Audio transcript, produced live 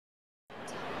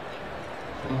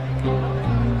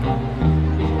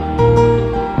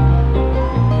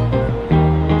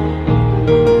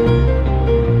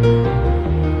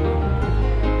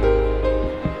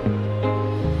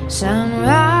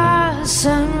Sunrise,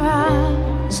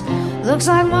 sunrise, looks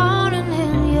like morning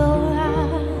in your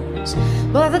eyes,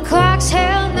 but the clock's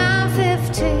held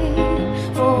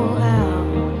 9:15 for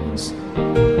hours.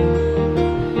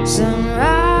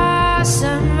 Sunrise,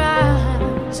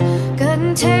 sunrise,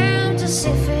 couldn't tempt us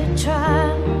if it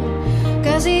tried,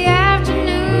 'cause the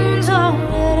afternoon's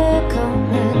already come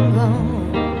and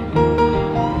gone.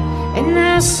 And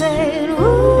I said,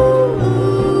 ooh,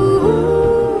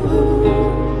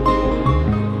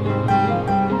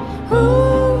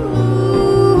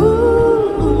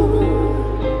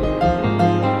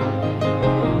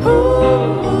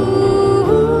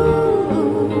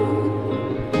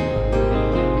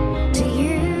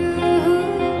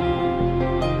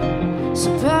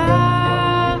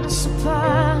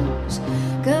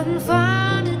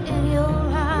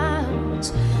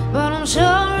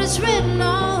 written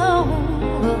all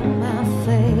over my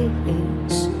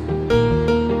face.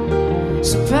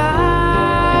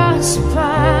 Surprise,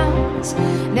 surprise,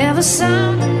 never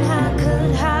something I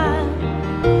could hide.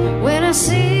 When I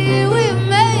see we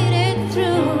made it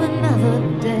through another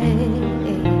day,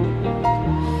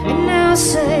 and now I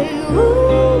say, ooh,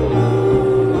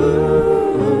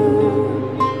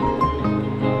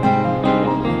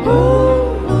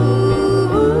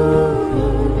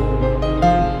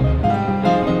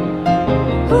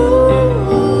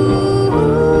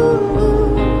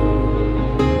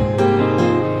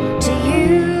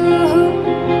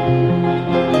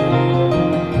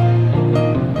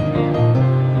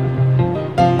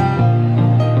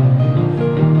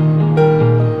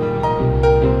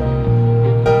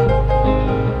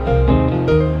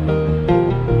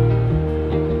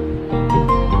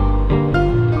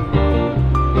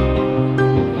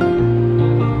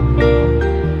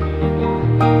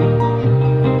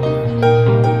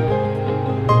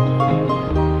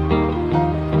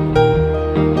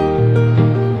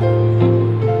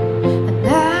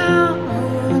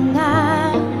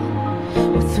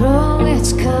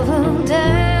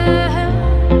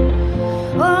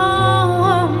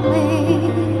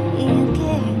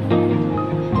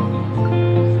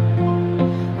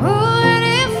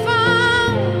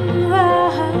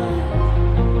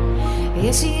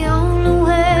 it's the only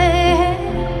way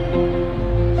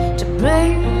to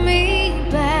bring me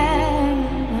back.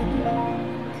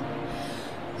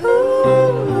 Ooh,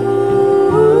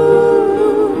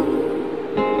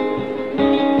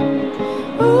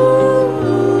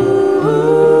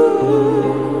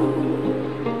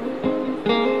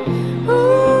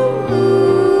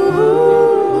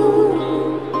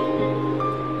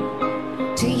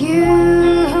 to you.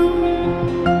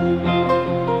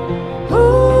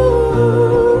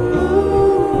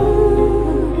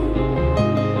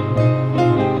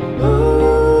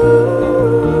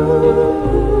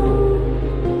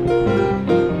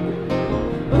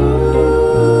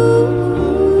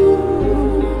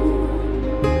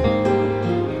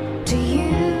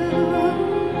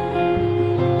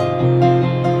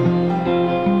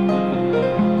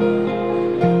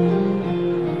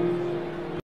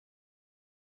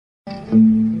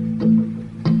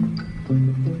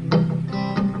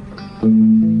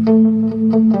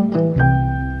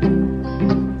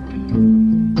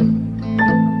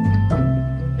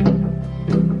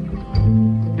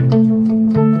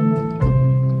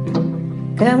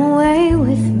 Come away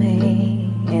with me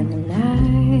in the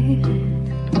night.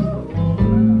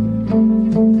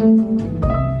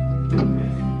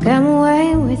 Come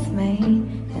away with me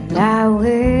and I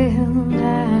will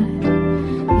write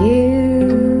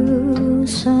you a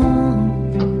song.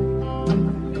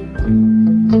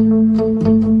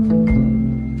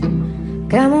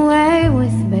 Come away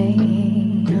with me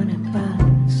on a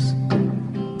bus.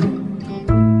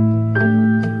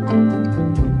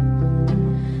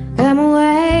 Come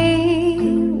away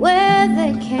where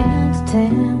they can't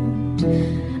tempt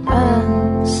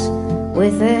us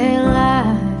with their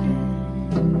lies.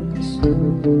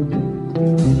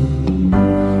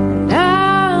 And I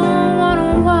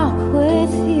wanna walk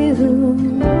with you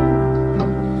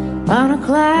on a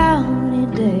cloudy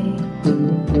day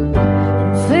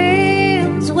in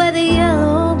fields where the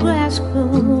yellow grass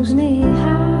grows knee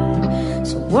high.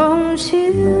 So won't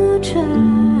you try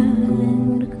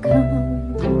to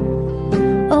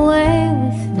come away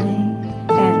with me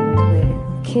and we'll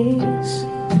kiss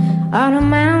on a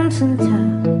mountain top.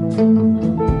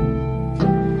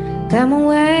 Come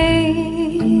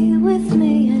away with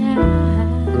me and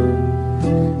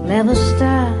I'll never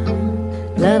stop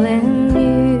loving you.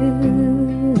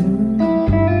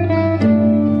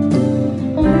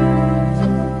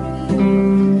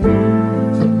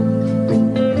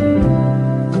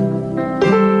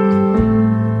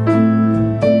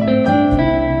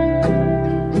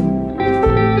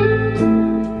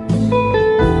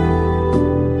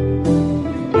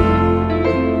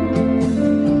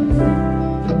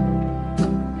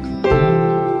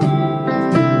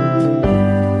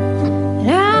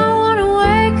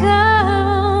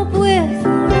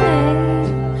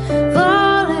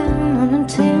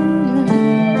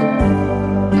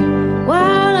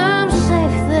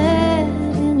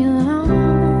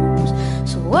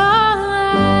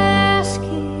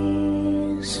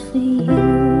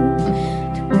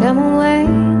 Come away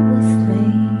with me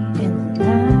in the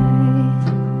night.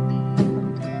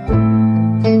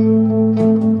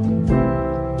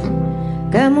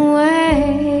 Come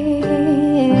away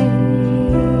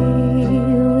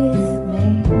with me.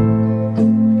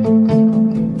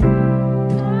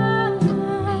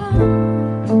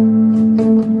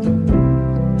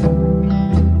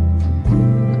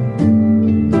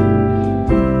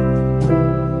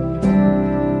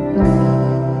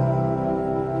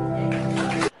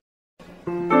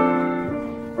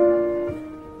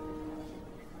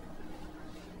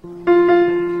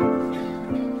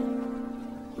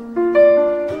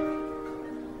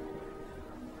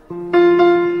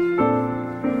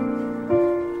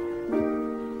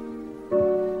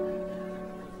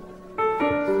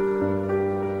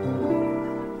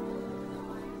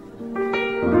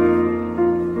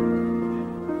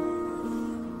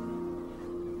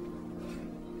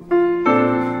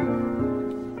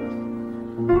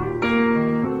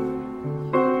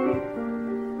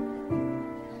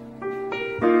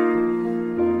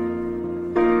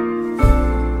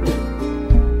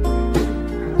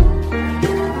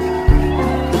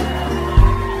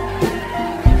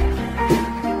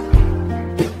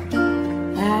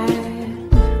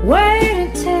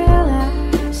 Waited till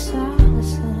I saw the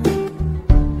sun.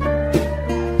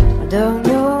 I don't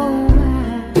know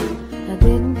why I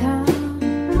didn't come.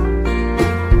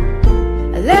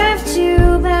 I left you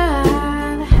by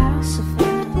the house of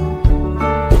fun.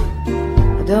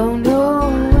 I don't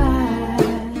know why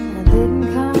I didn't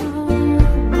come.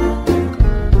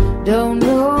 Don't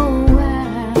know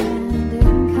why I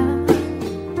didn't come.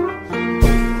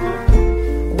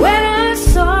 When I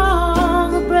saw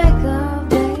the break of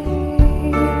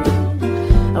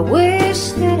I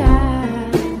wish that I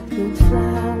could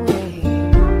fly away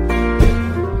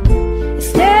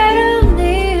instead of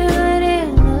kneeling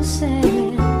in the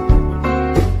sand,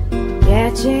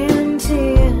 catching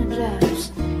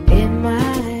teardrops in my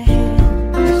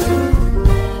hands.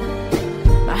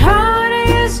 My heart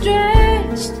is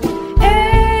drenched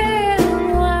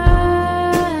in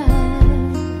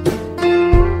wine,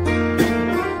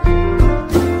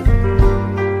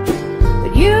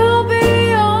 but you'll be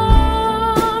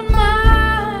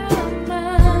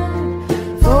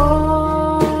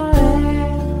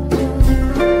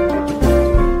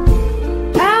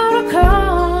out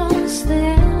across the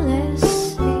endless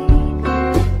sea.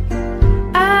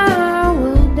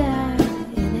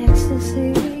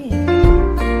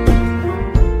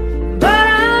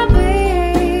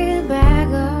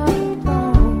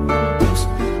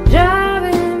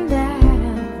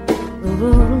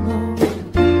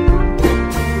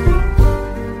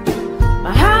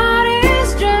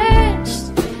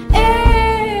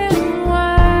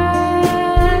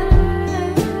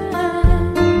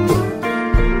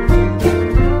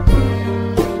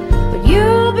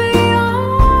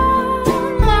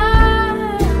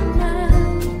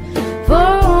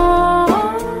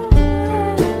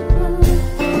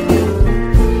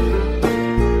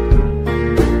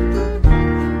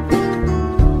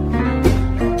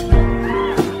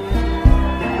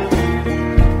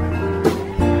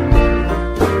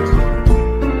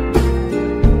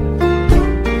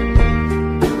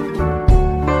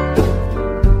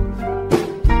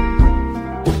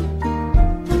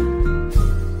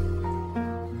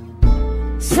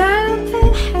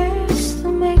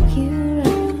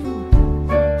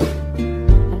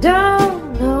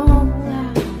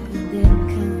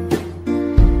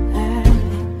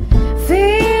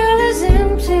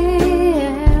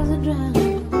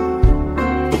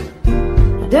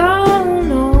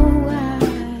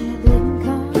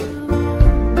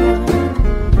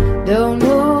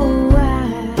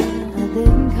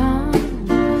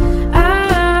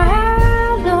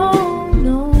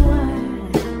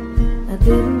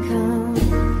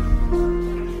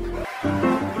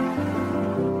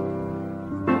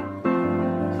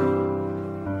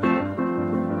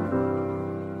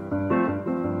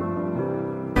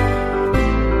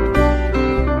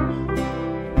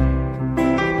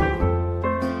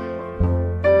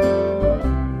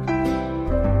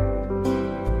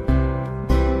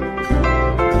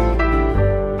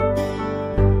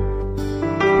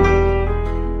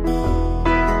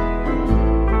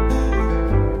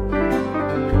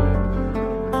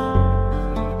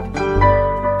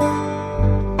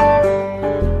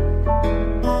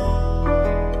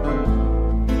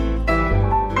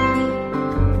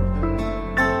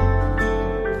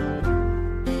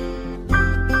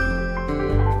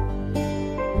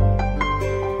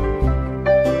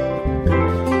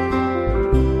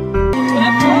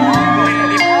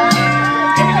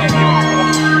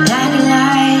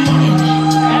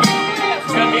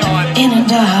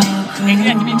 dark room.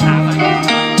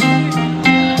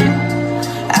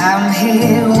 I'm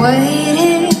here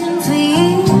waiting for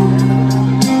you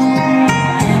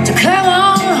to come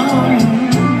on home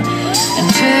and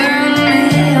turn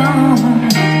me on.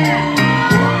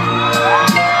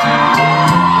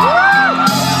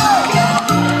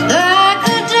 Like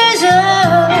a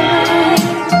desert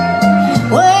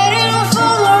waiting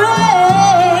for the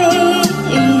rain,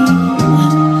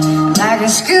 like a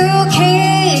school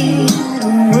kid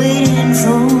waiting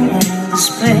for the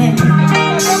spring.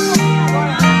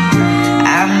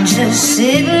 I'm just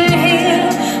sitting here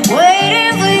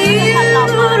waiting for you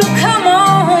to come on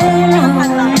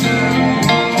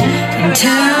and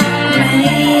turn me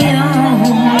on.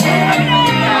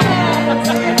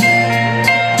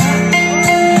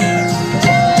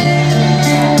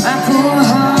 My poor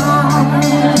heart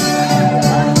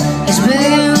has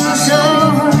been so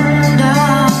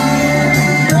dark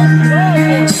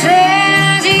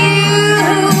since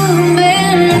you've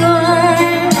been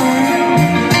gone.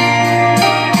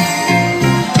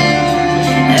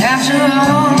 After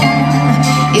all,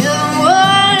 you're the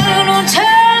one who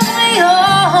turns me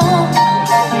on.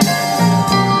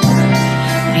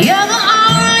 You're the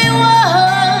only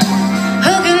one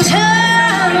who can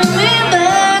turn me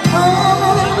back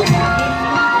on.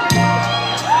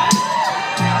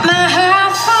 My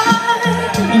heart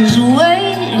is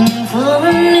waiting for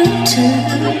a new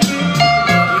turn.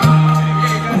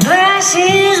 My glass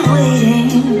is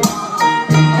waiting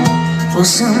for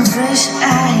some fresh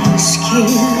ice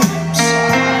cubes.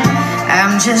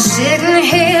 I'm just sitting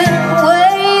here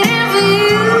waiting for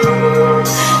you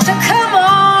to come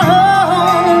on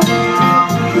home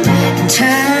and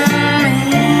turn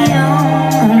me on.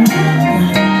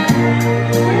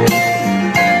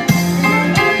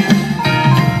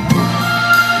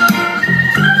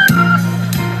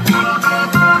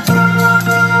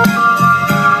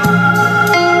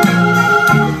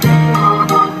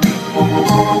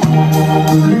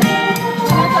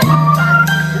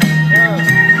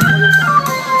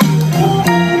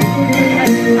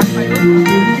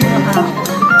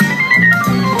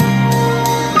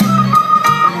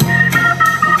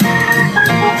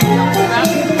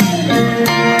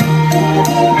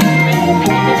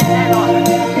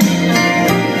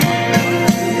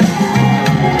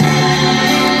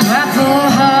 My poor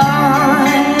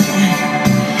heart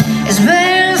has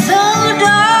been so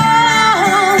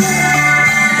dark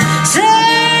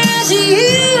since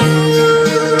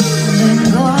you've been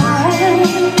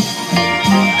gone.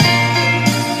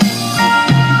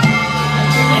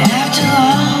 After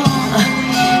all,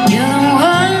 you're the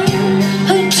one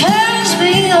who turns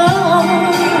me on.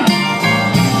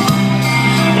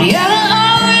 You're the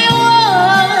only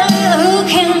one who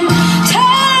can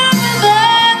turn me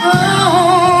back on.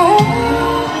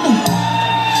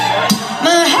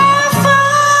 My heart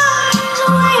is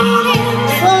waiting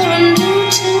for a new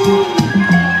tune.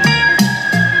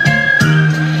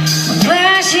 My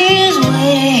glass is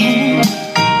waiting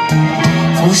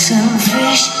for some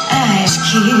fresh ice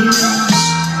cubes.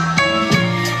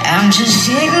 I'm just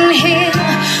sitting here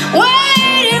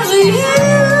waiting for you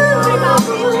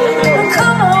to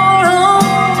come on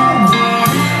home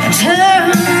and turn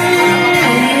me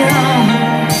on,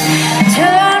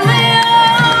 turn me on.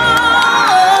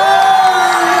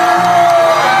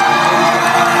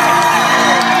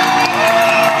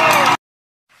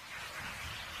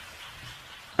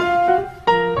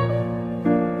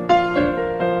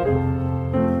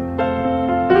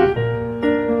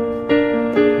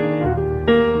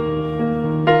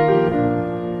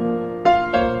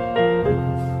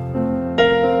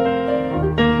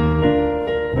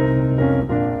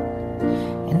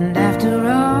 And after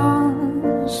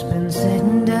all's been said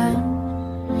and done,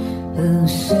 who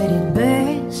said it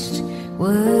best?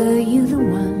 Were you the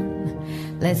one?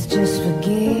 Let's just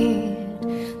forget,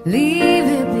 leave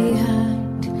it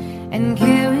behind and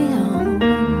carry on.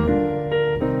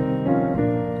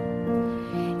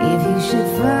 If you should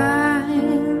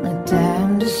find the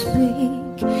time to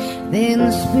speak,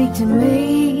 then speak to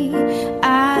me.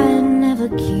 I never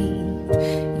keep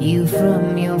you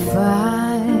from your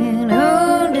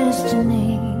final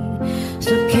destiny,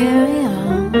 so carry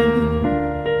on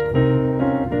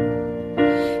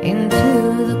into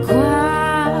the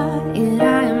quiet.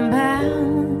 I am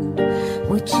bound.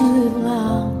 What you have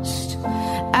lost,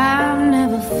 I've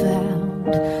never found.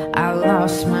 I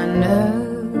lost my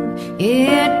nerve,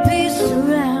 yet peace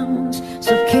surrounds,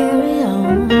 so carry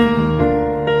on.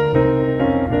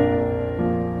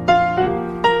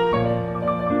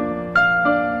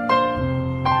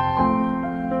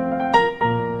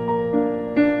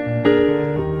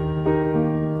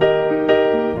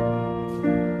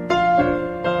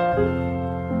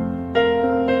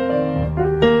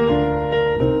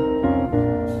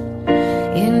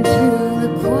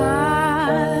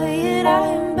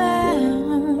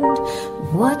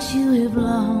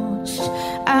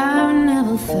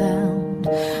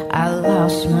 I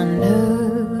lost my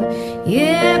nerve.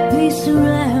 Yeah, peace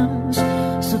surrounds,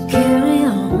 so carry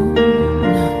on.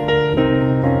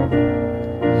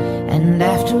 And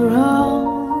after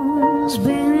all's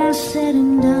been said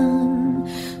and done,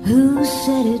 who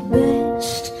said it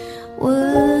best?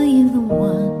 Were you the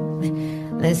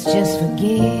one? Let's just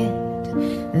forget,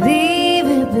 leave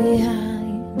it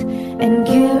behind and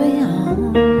carry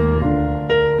on.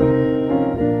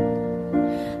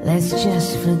 Let's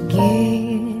just forget,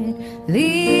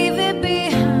 leave it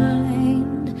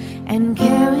behind and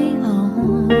carry on.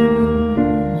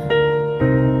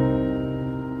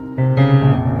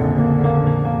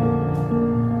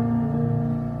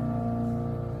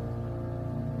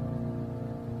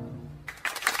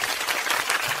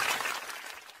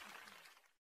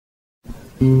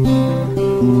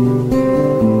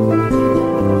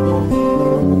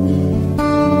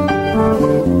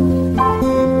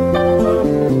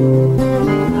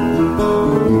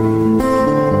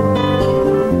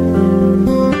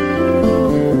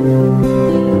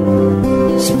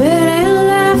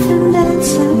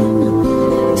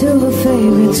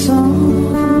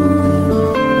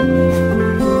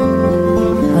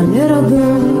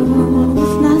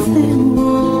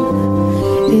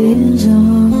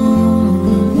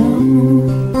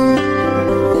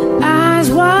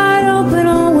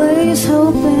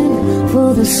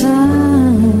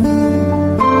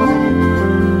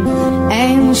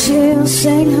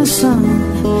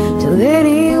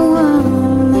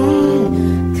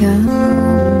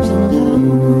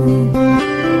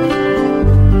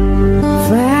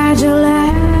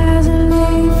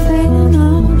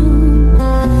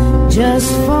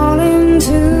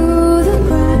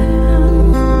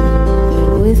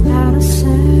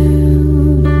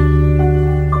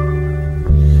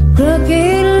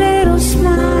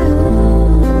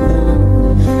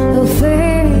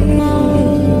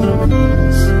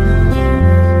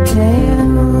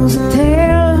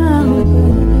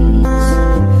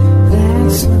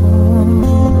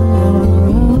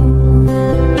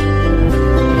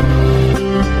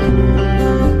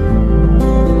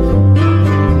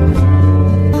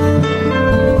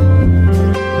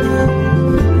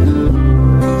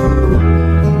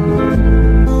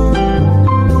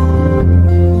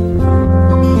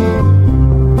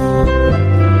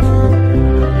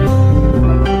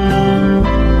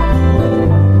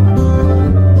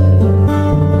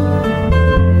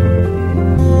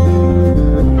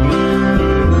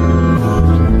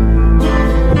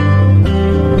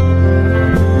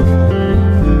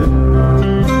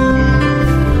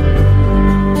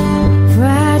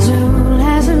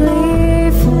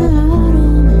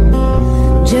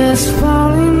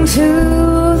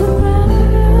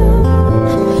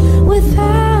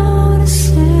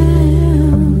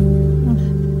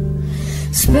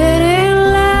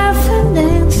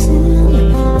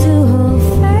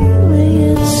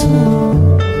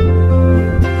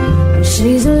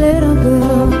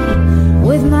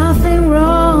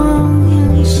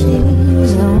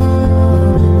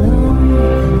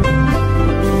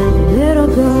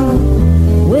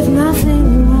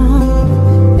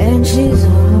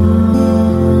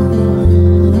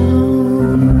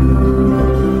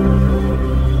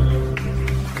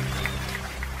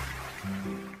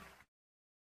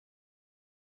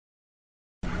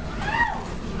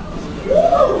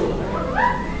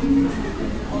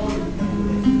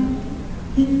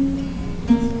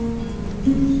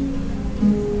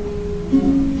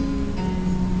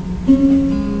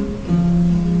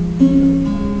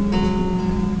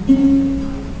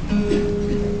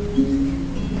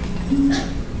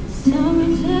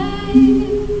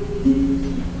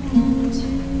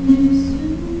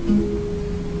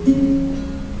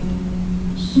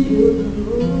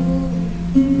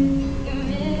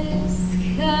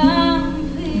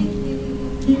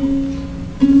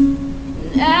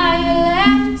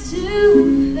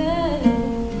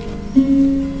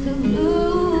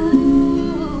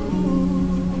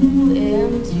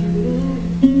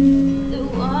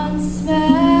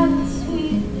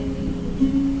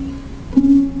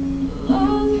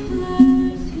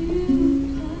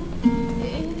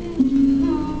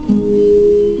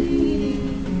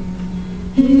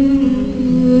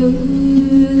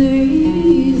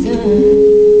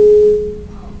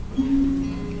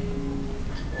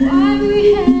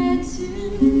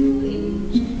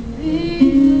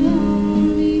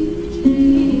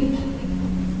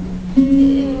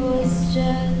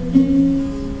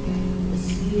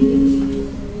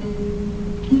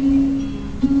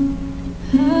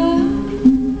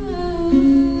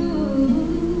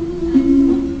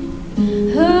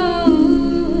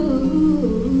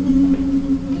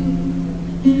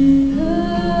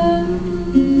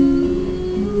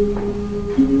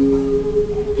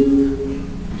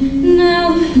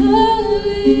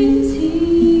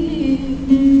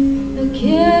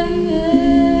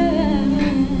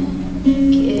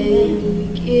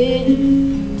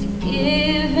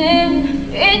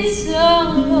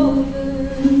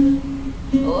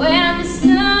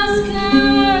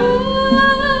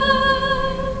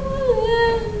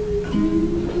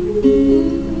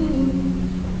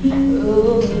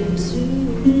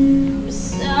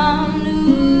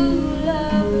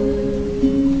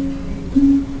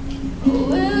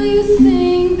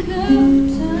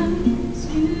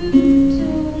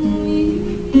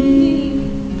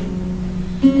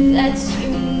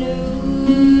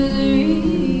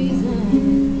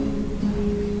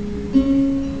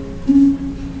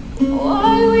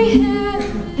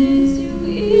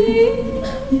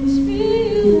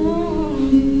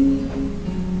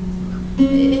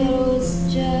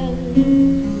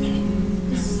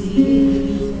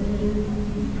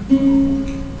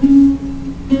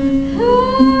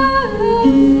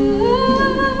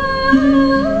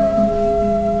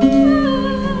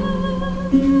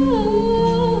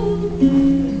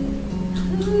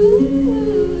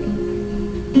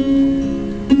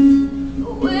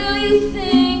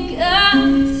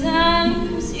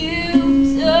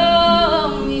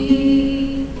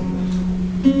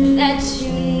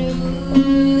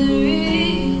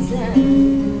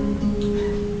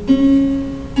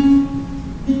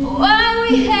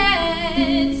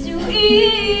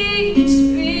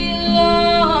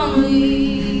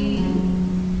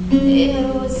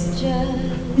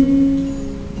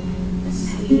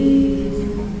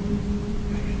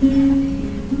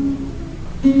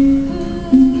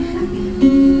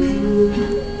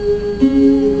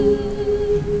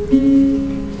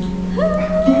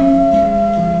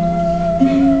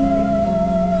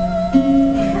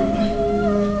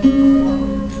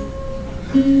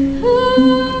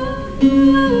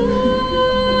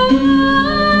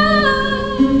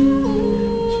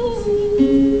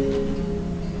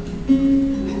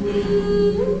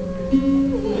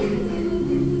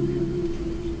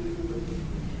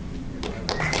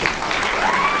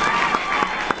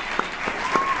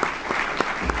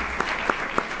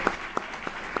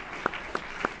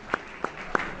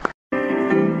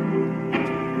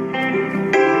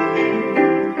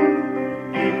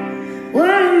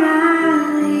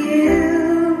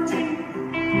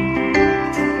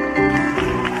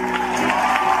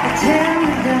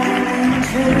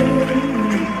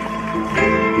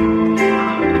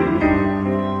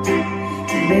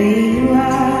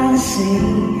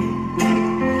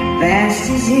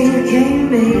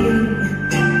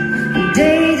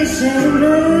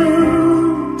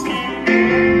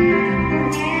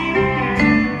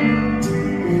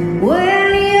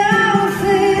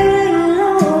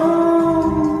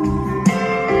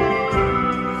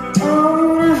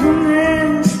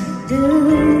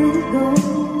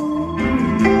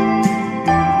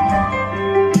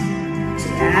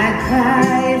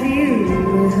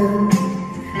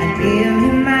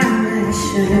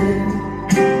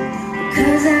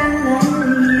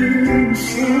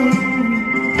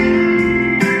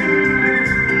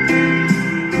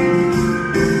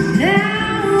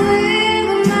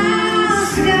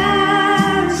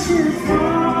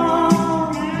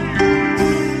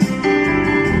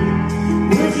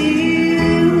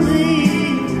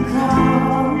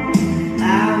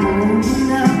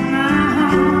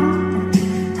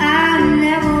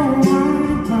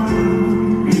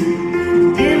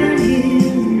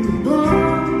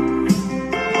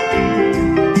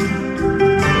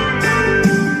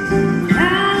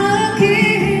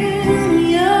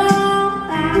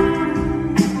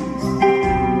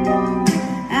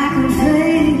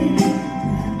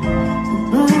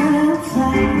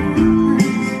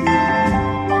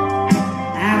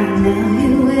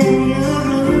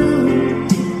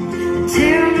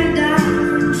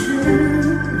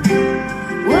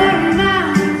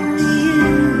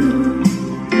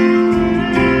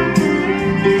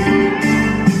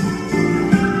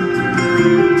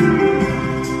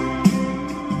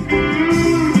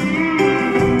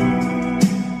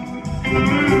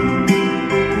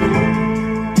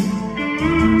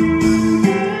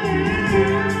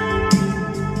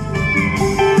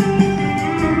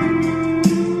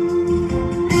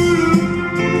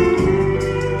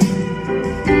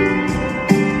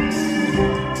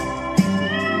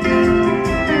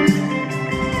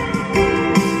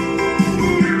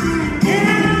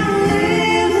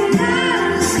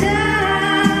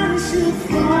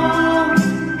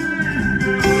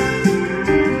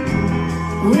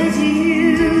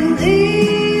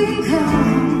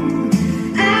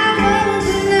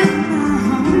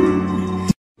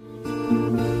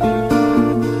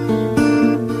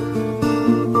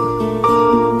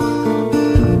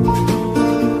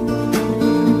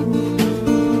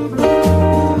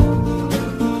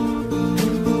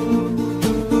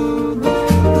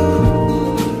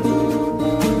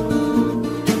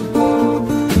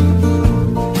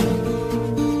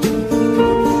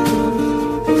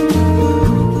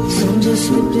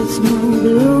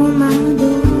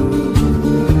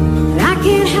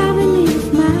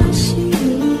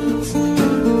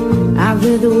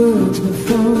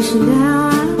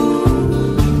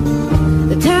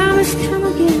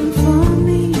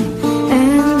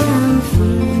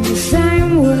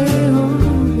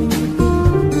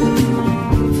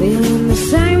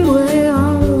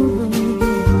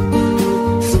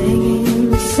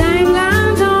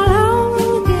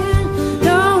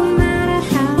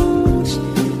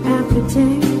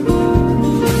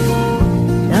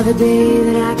 Another day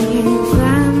that I can't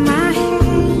find my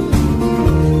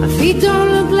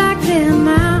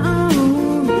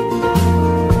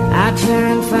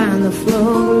the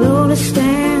floor below the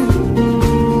stand.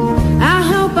 I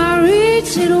hope I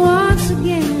reach it once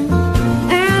again,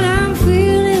 and I'm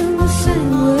feeling the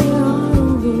same way all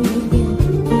over again.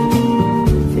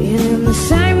 Feeling the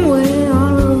same way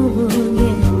all over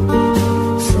again.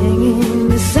 Singing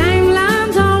the same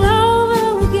lines all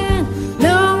over again.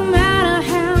 No matter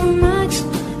how much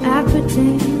I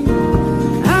pretend.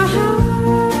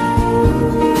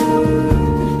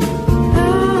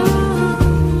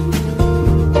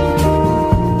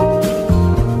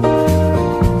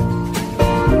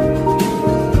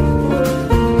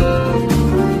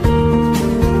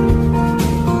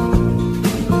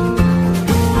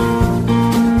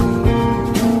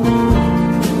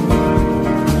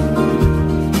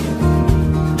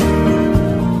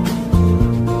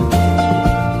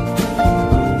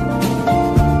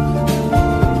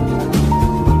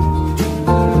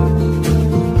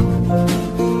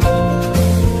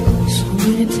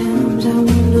 Times I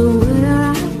wonder where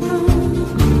I've gone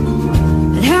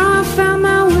and how I found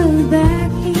my way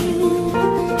back here.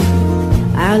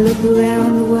 I look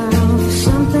around a while for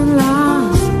something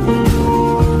lost.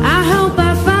 I hope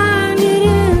I find it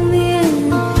in the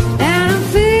end, and I'm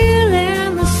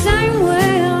feeling the same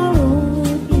way all over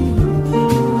again.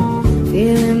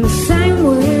 Feeling the same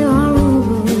way all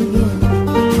over again.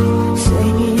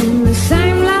 Singing the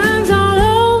same lines all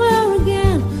over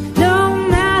again. No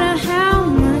matter how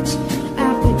much I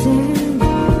pretend.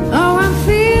 Oh, I'm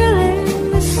feeling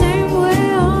the same way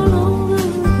all over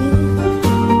again.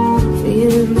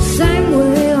 Feeling the same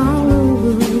way all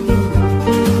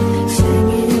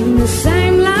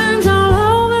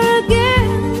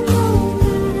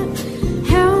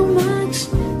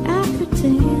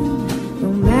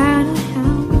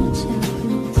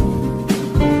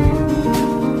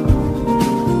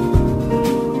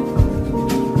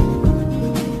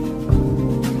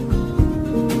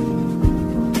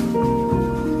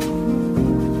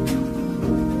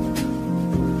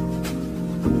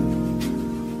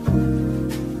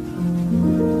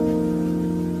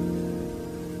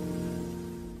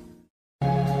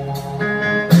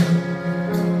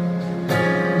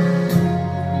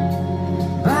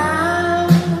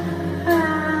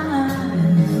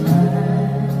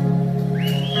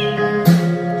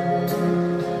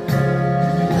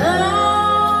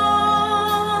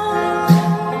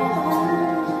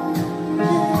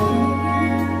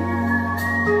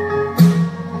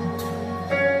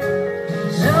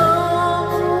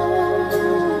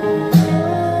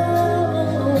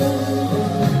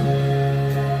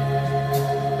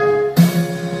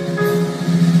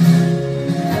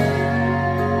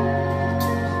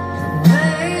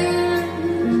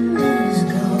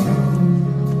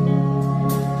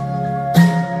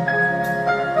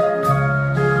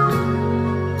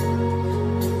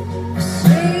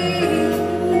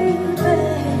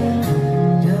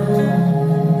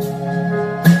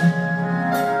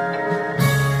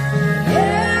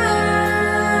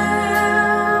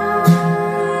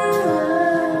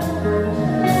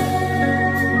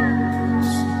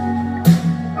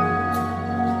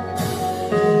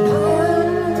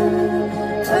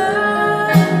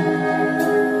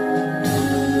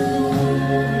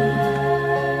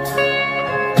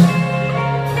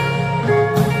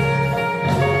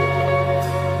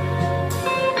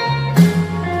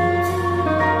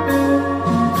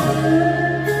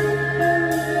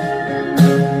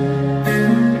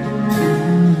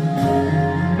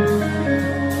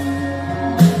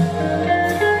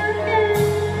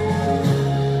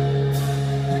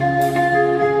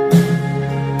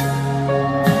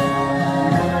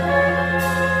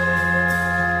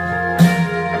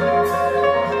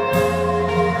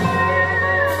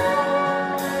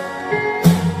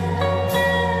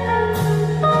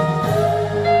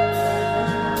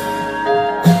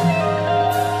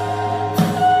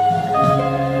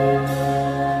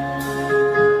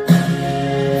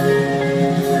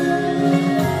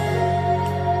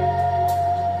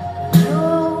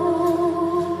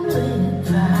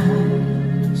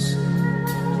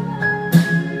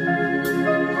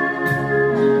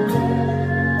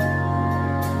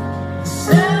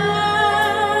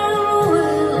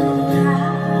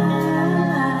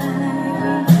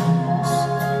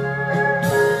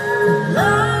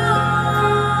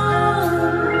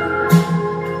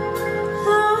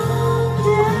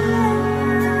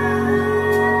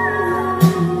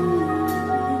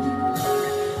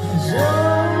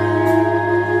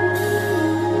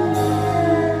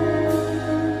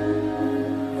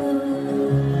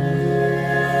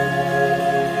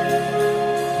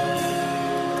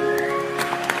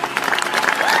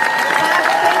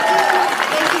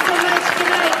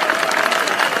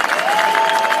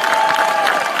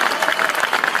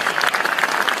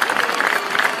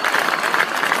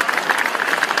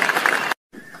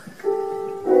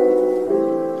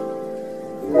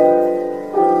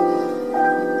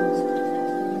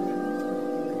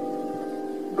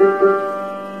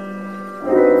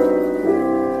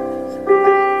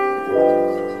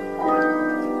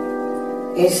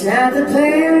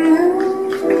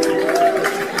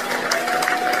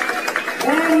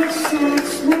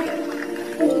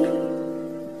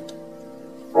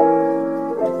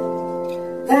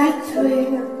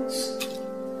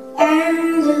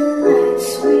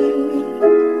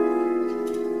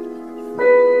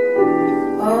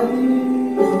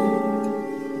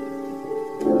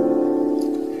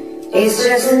It's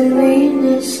just the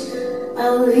nearness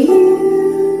of you.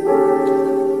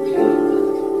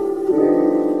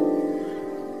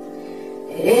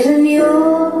 It isn't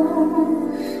your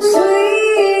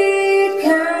sweet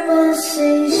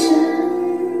conversation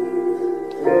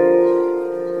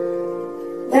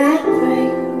that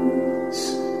brings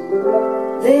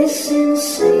this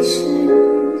sensation.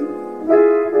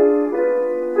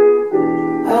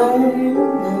 Oh no,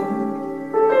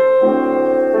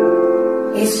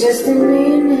 it's just the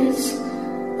nearness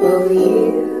of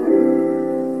you.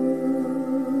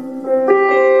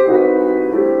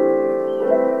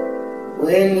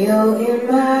 When you're in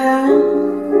my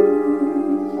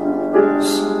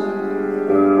arms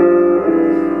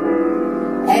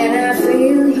and I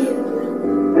feel you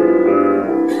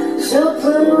so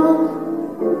close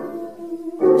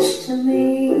to me,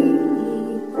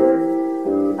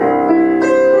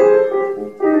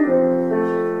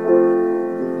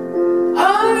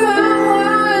 all my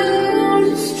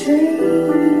wildest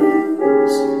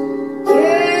dreams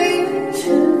came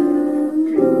true.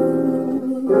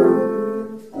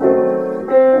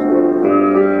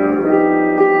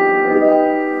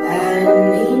 I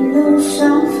need no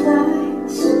soft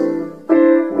lights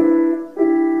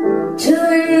to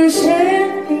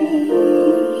enchant me.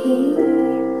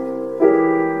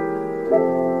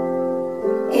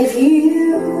 If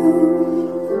you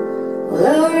will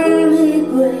only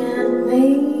grant me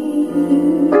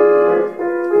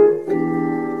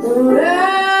the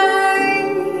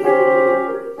right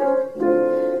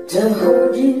to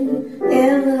hold you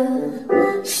ever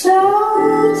so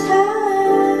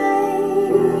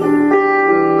tight,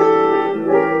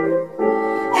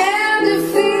 and to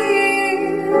feel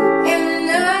in the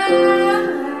night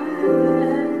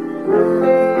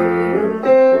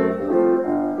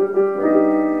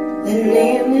the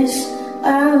nearness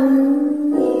of you.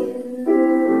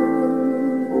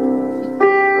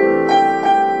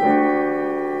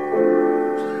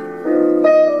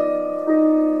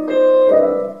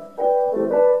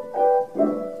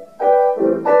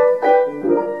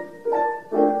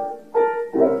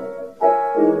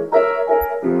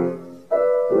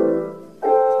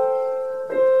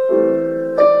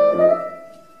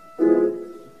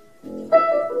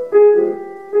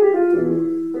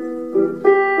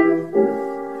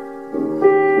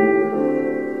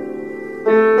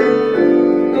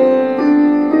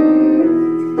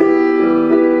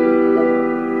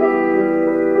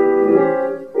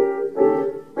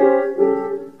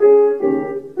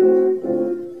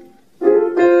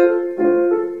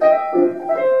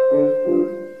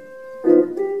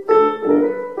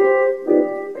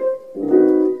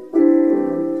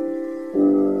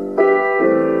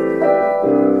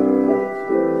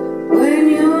 When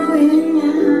you're in my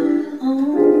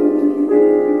arms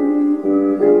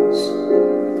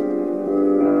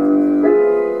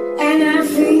and I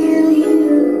feel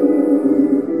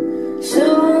you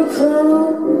so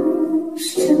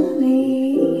close to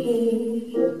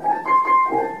me,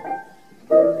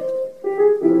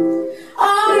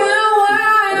 all my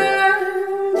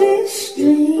wildest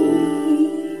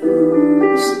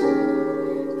dreams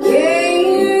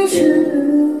came true.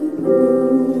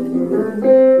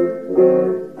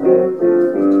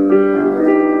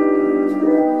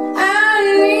 I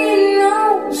need no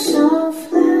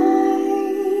soft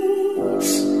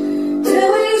lights to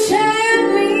enchant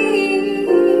me.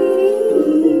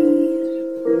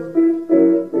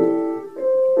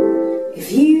 If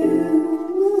you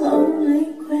will only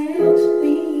grant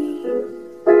me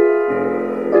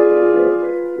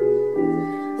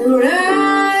the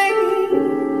right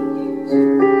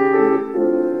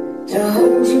to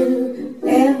hold you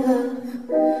ever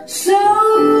so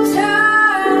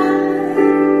tight,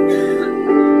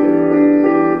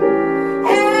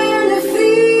 and to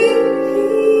feel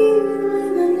in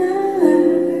the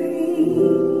night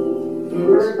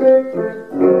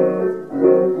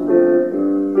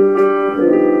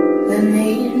the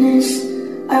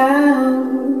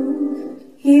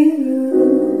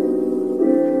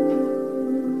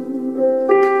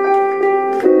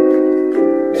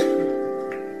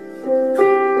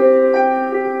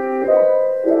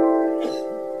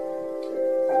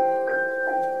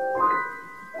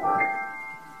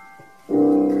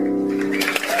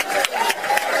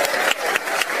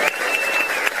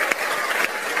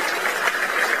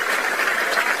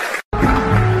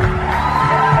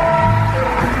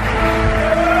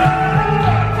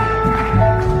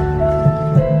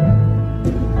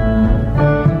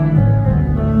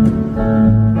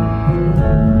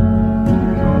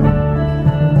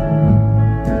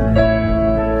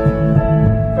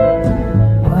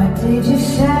did you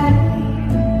say?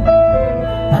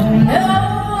 I know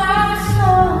I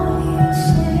saw you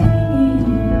singing,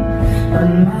 but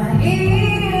my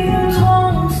ears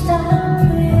won't stop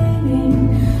ringing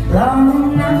long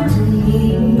enough to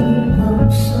hear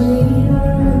those sweet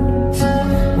words.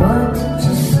 What did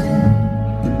you say?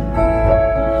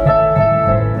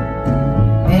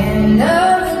 End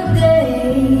of the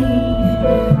day,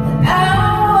 an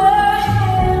hour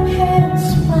hand has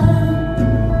spun,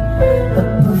 but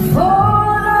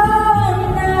before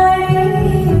the night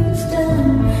is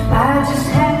done, I just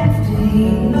have to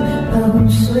hear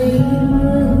those sweet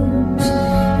words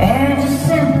and a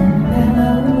simple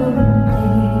melody.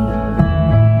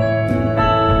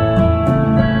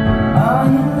 All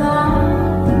you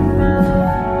love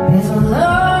is a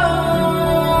lost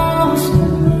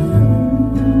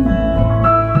moon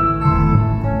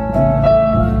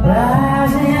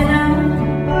rising up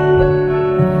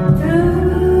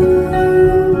through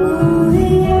the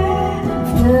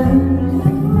afternoon,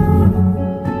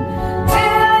 till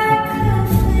it could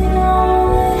fit on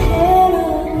the head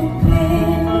of a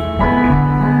pin.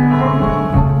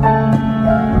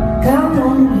 Come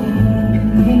on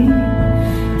in.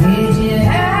 Did you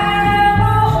have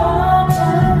a hard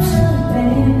time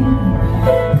sleeping?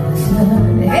 'Cause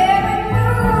every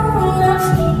moon was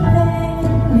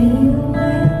keeping me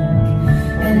awake,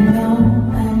 and all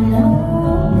I know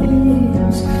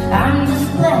is I'm just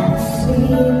glad to see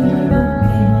you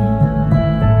again.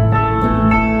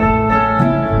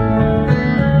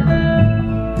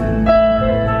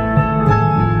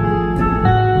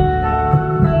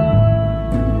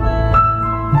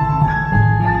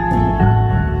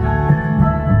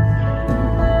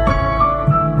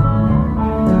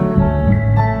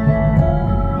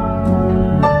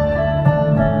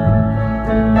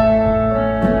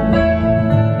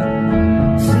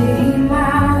 See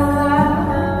my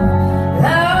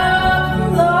love,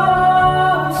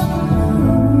 lost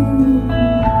moon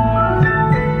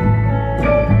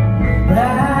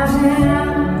rising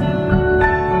up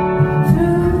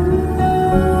through the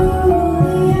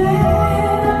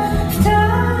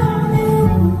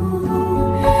afternoon,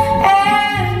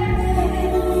 and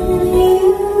then you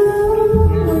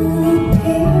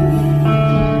appeared.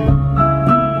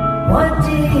 What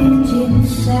did you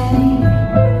say?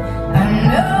 I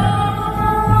know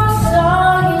I saw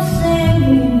you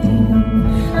singing,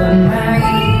 but my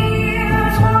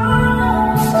ears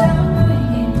won't stop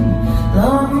ringing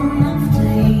long enough to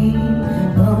hear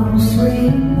those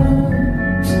sweet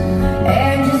words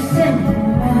and just simple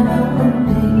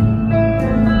melody.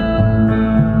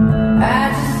 I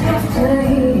just have to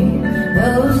hear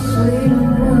those sweet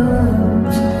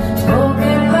words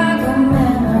spoken like a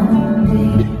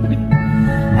melody.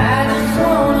 I just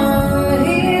wanna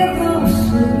hear those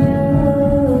sweet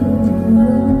words.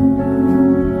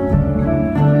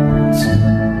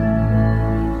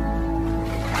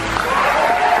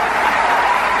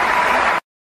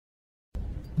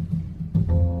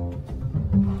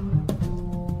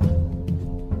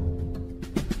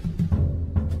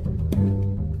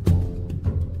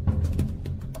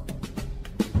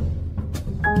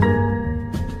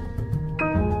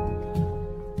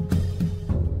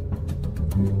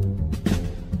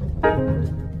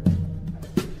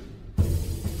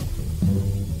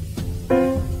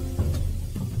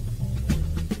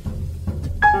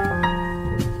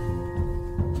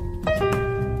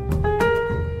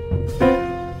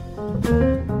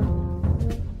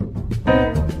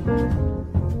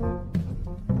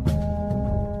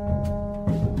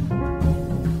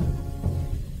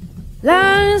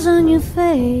 Lines on your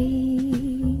face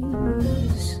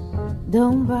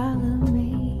don't bother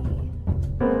me.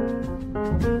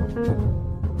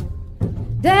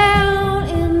 Down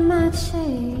in my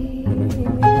chair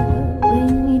when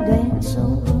you dance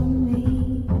over me.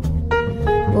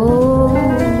 Oh,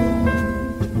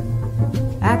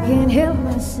 I can't help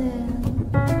myself.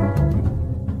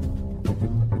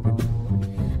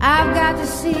 I've got to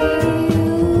see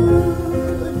you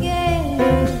again.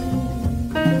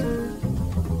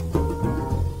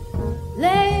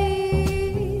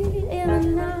 Late in the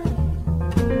night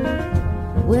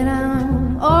when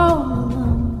I'm all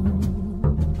alone,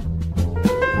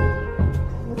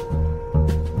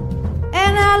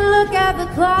 and I look at the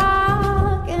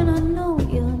clock and I know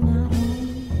you're not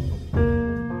home.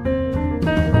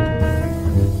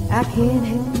 I can't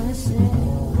help myself.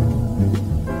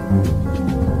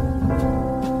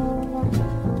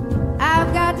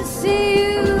 I've got to see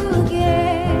you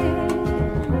again.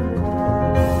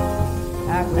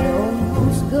 I could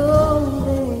almost go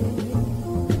there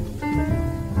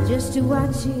just to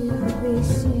watch you be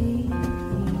seen.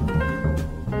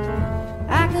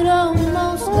 I could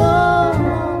almost go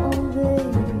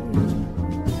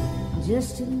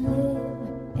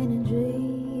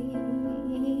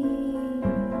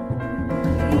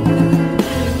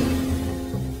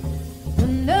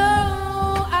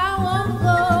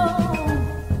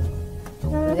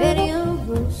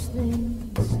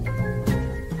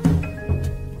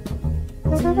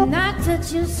not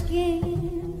touch your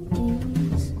skin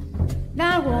is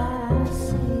not what I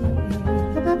say.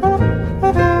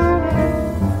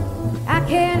 I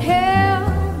can't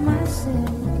help myself.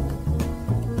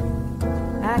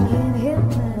 I can't help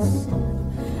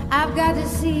myself. I've got to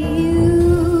see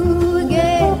you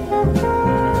again.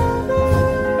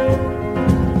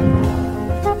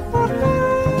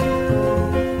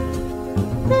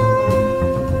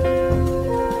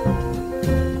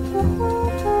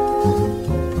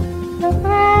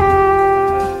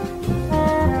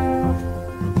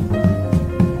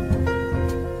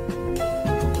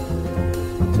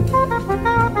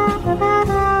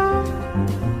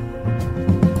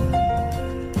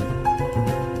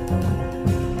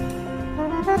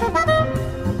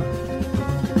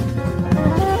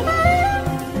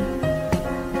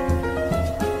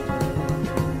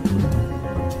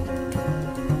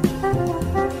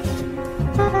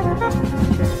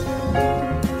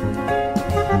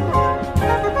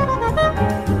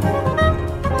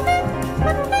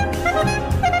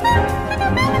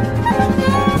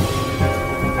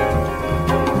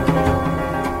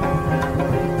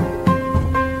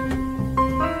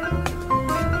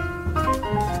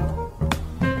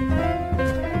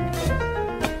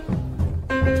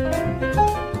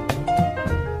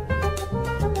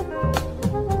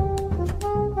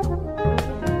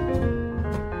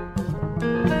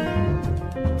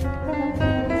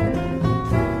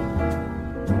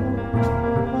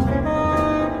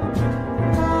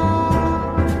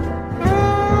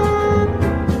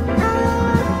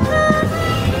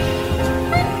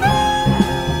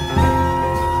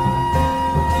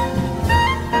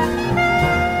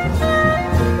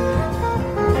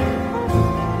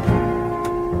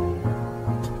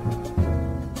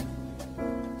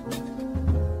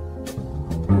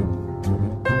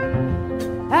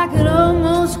 I could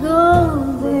almost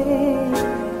go there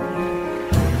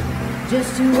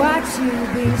just to watch you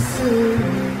be silly.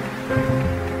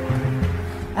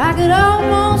 I could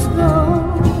almost go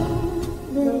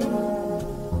there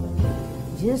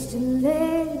just to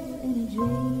let it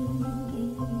dream.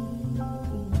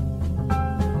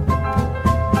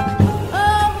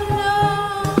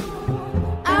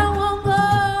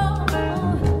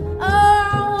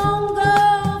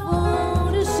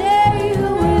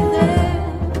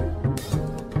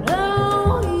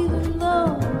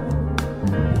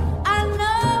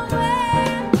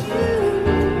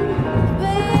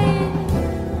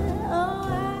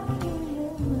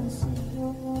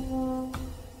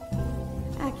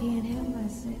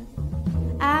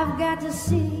 I've got to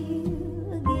see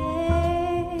you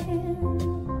again.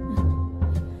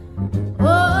 Oh,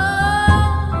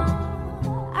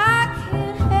 I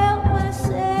can't help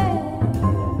myself.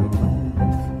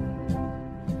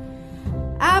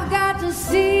 I've got to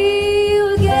see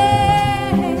you again.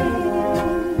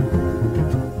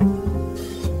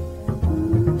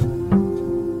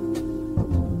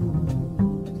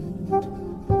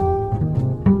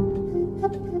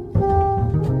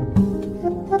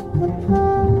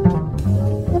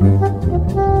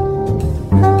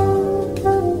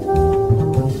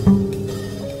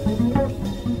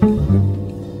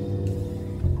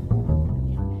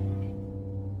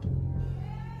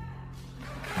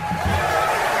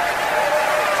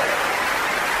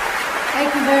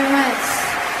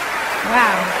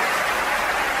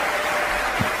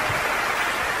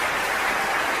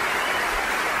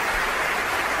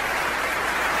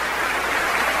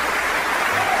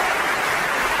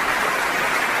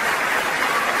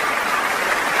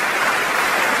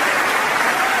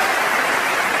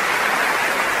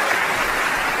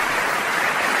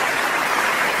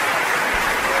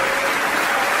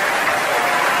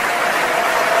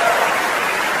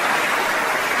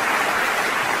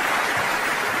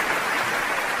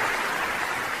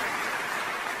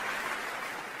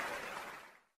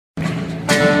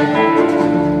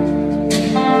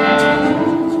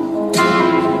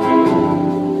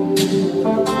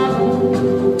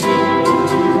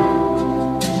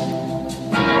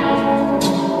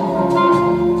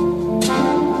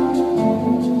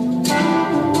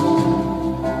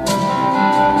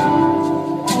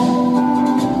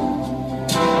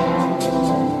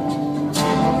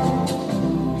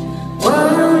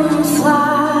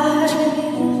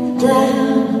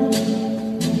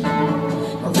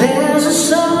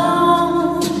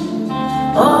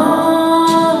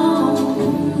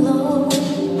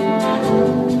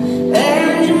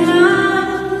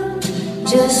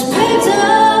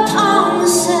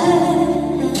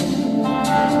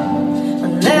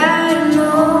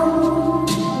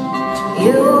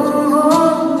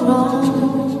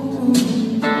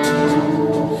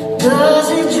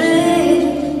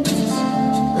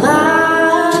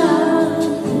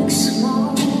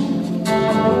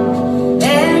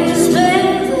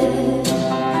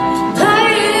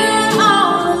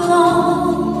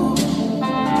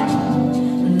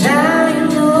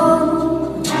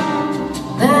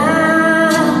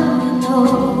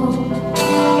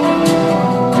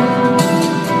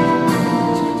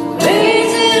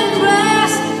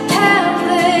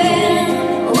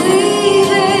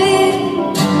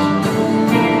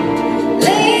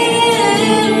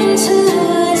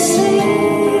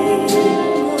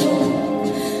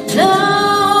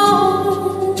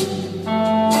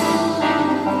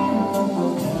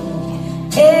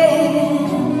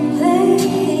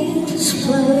 this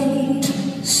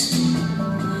place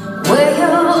where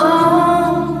your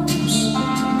arms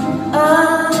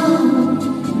unfold,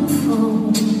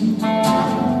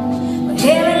 where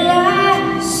here at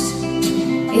last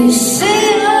you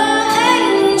see your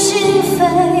ancient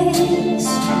face.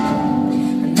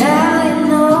 Now you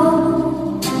know,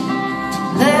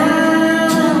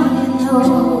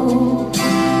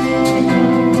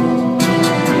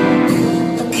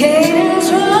 the cadence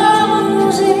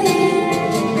rolls in,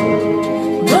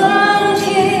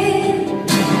 broken,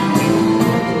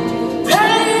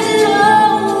 plays it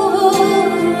over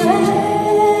and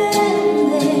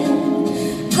then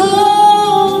goes.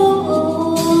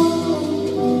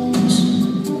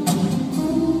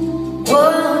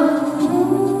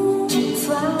 Won't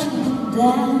find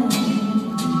out.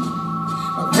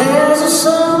 There's a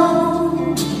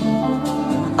song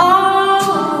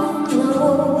on the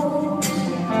road,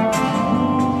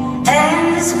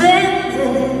 and it's been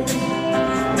there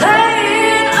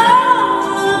playing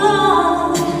all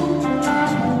along.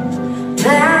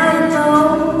 Now you know,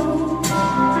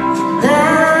 now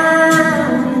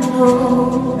you know.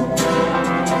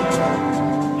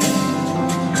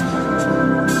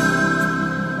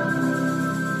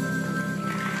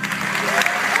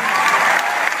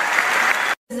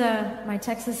 This is my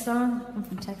Texas song. I'm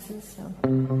from Texas, so.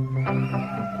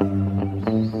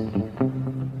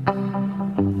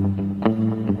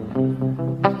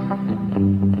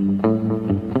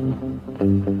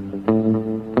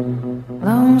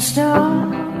 Lone Star,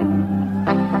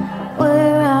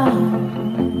 where are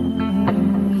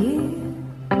you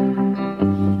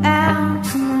out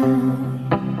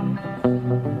tonight?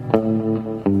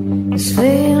 This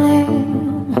feeling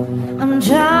I'm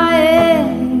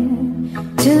trying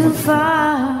to find.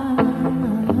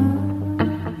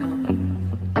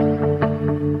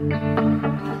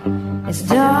 It's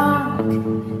dark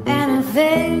and I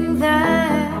think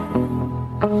that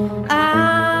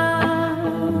I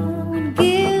would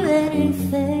give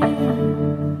anything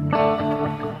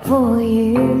for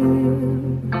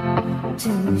you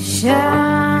to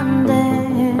shine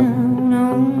down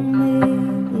on me.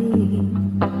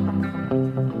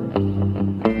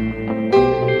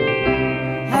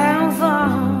 How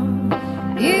far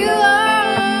you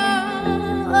are,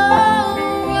 oh,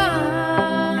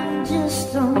 I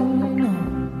just don't know.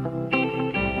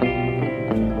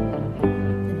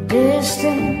 The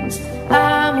distance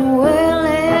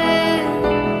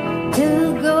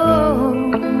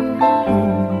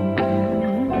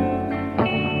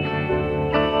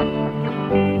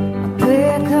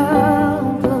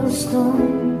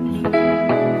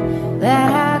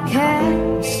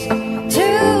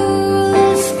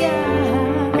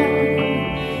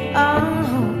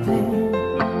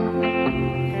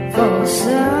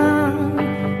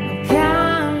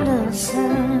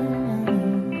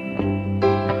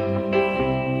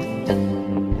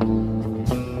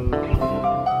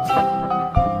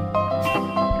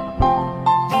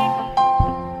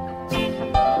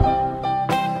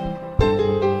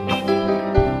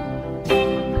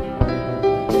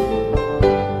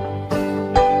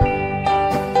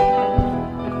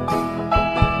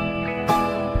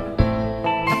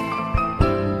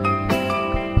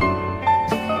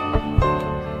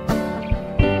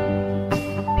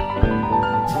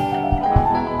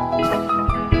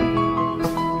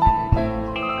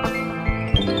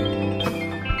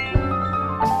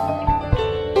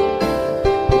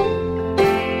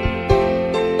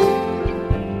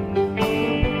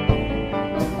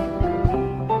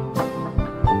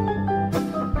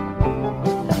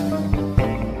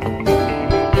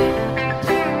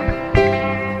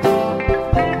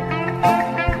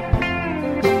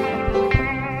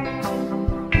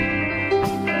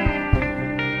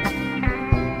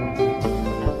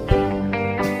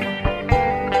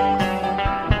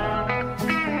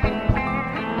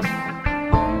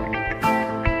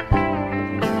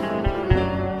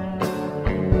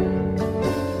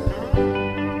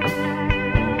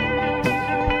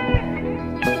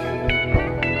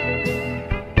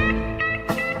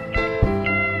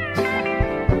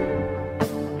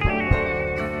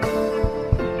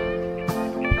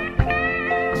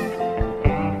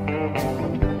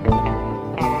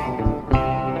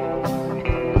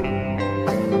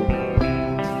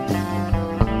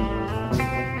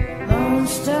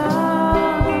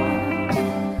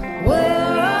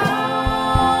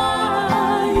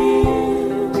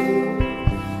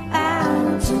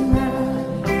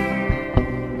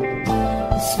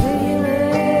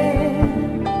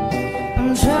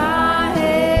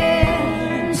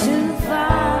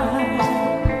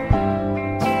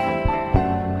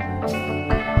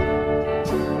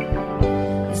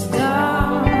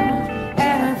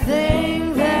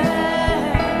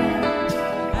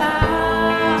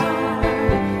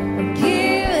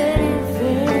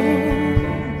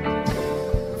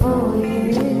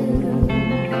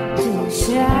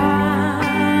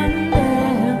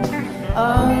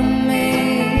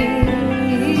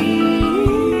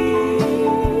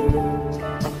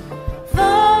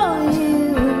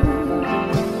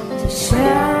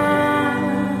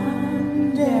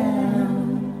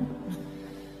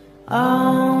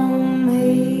on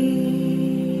me.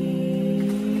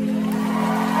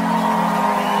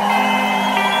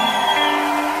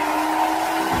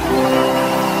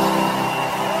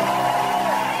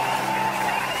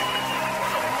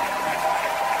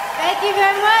 Thank you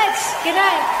very much. Good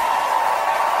night.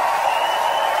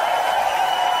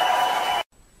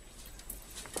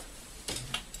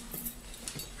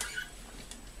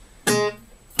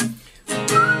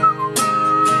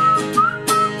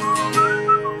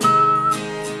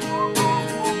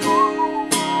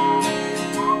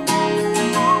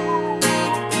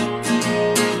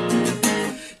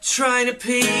 Trying to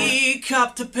pick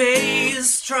up the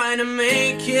pace, trying to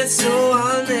make it so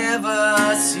I'll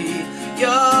never see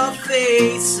your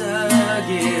face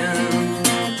again.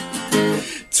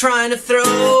 Trying to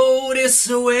throw this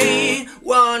away,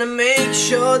 wanna make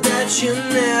sure that you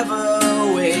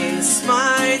never waste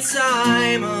my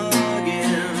time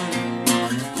again.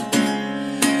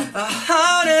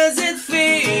 How does it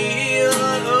feel?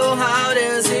 Oh, how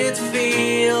does it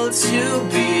feel to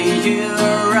be here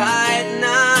right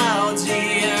now,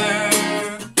 dear?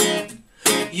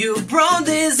 You brought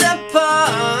this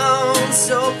upon,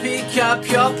 so pick up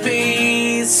your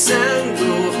piece and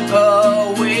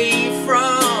go away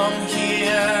from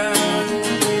here.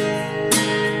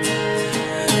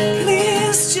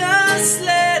 Please just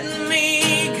let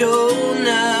me go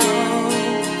now.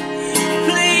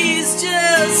 Please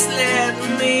just let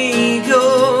me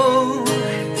go.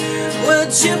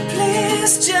 Would you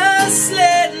please just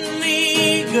let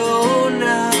me go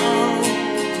now?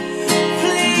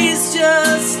 Please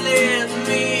just let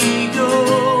me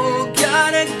go.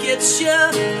 Gotta get you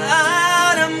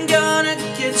out, I'm gonna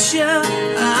get you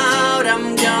out,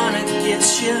 I'm gonna get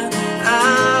you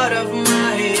out of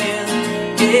my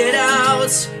head. Get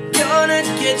out, gonna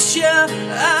get you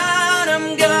out,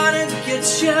 I'm gonna get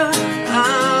you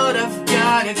out, I've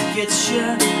gotta get you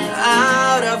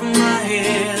out of my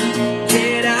head.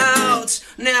 Get out,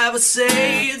 never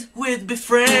said we'd be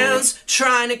friends,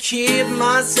 trying to keep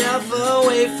myself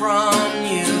away from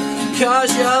you, 'cause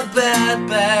you're bad,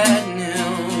 bad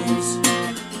news.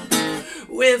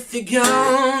 With you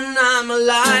gone, I'm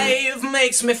alive,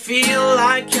 makes me feel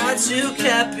like I took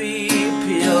happy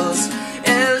pills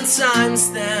and time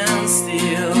stands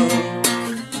still.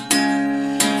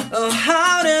 Oh,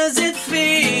 how does it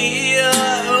feel?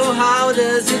 Oh, how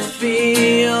does it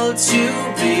feel to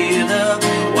be the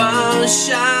one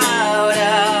shout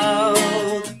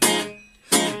out?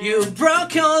 You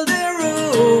broke all the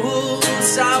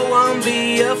rules, I won't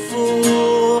be a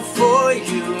fool for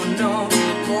you no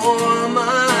more,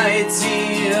 my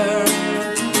dear.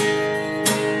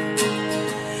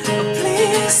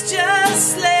 Please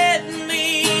just let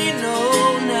me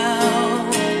know now.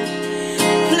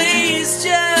 Please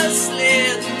just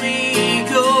let me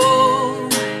go.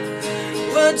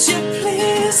 Would you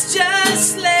please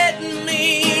just let me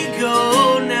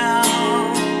go now?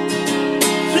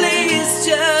 Please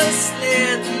just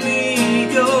let me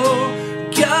go.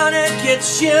 Gonna get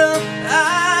you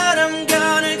out, I'm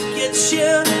gonna get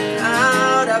you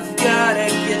out, I've gotta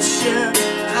get you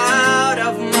out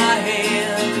of my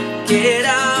head. Get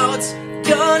out,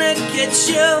 gonna get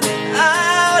you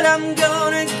out, I'm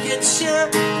gonna get you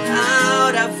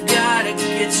out, I've gotta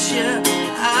get you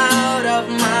out of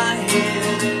my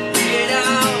head. Get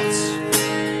out.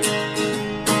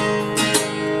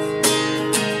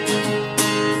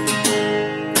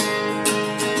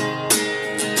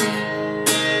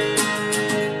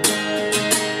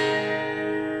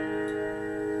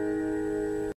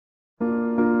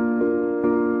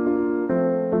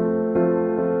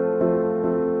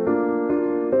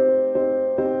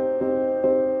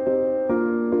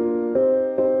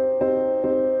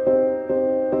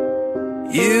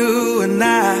 You and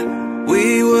I,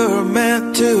 we were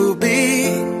meant to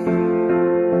be.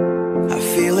 I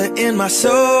feel it in my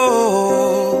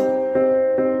soul,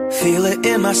 feel it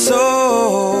in my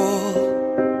soul.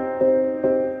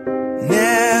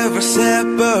 Never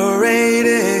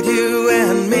separated, you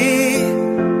and me.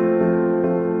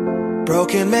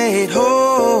 Broken made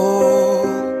whole,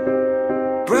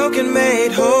 broken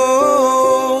made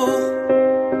whole.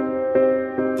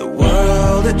 The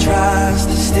world that tries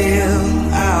to steal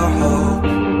our hope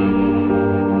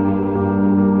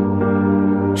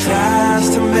tries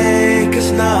to make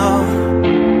us numb,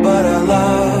 but our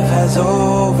love has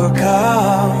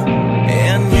overcome.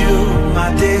 And you, my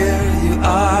dear, you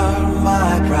are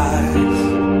my prize.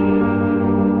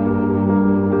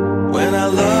 When I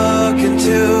look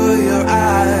into your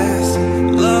eyes,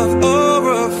 love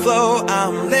overflow,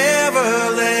 I'm never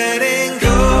letting go.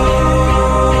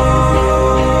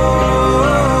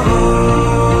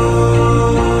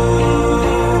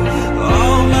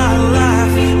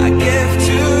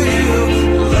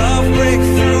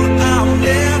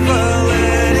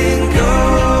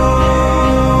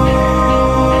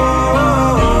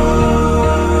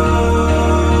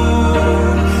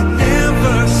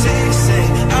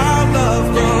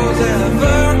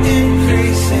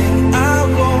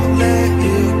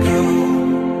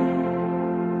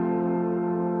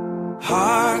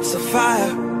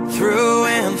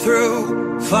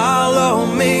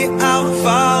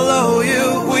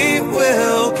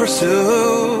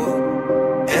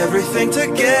 pursue everything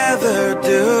together,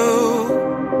 do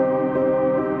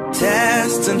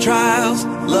tests and trials,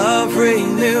 love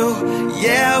renew.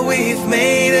 Yeah, we've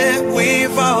made it,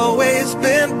 we've always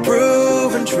been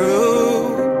proven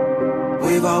true.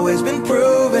 We've always been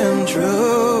proven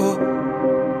true.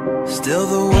 Still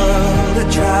the world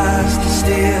that tries to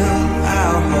steal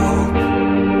our hope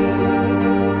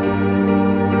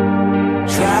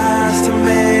tries to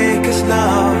make us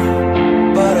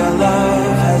numb, but our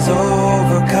love has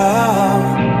overcome.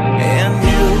 And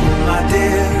you, my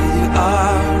dear, you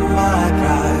are my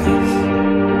prize.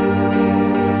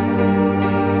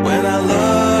 When I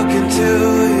look into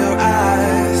your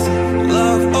eyes,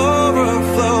 love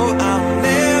overflow, I'm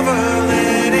never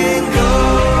letting go.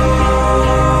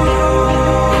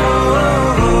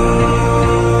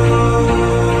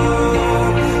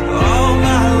 All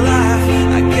my life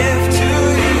I give to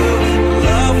you,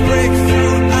 love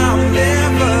breakthrough, I'm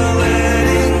never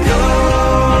letting go.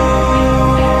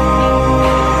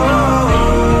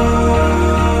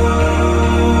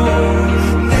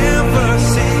 Never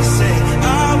ceasing,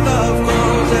 our love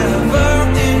grows ever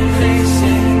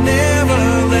increasing, never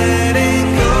letting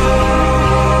go.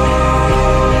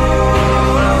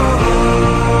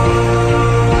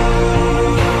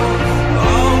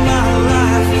 All my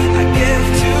life I give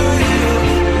to you,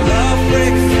 love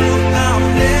breakthrough, I'm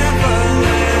never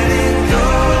letting go.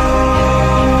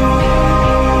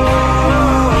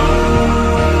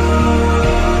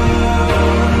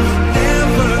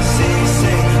 Never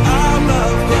ceasing, our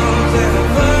love grows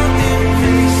ever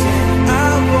increasing,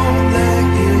 I won't let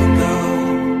you go.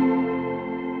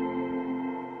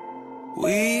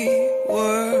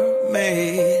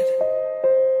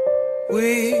 We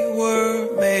were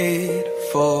made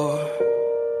for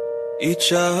each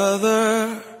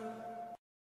other.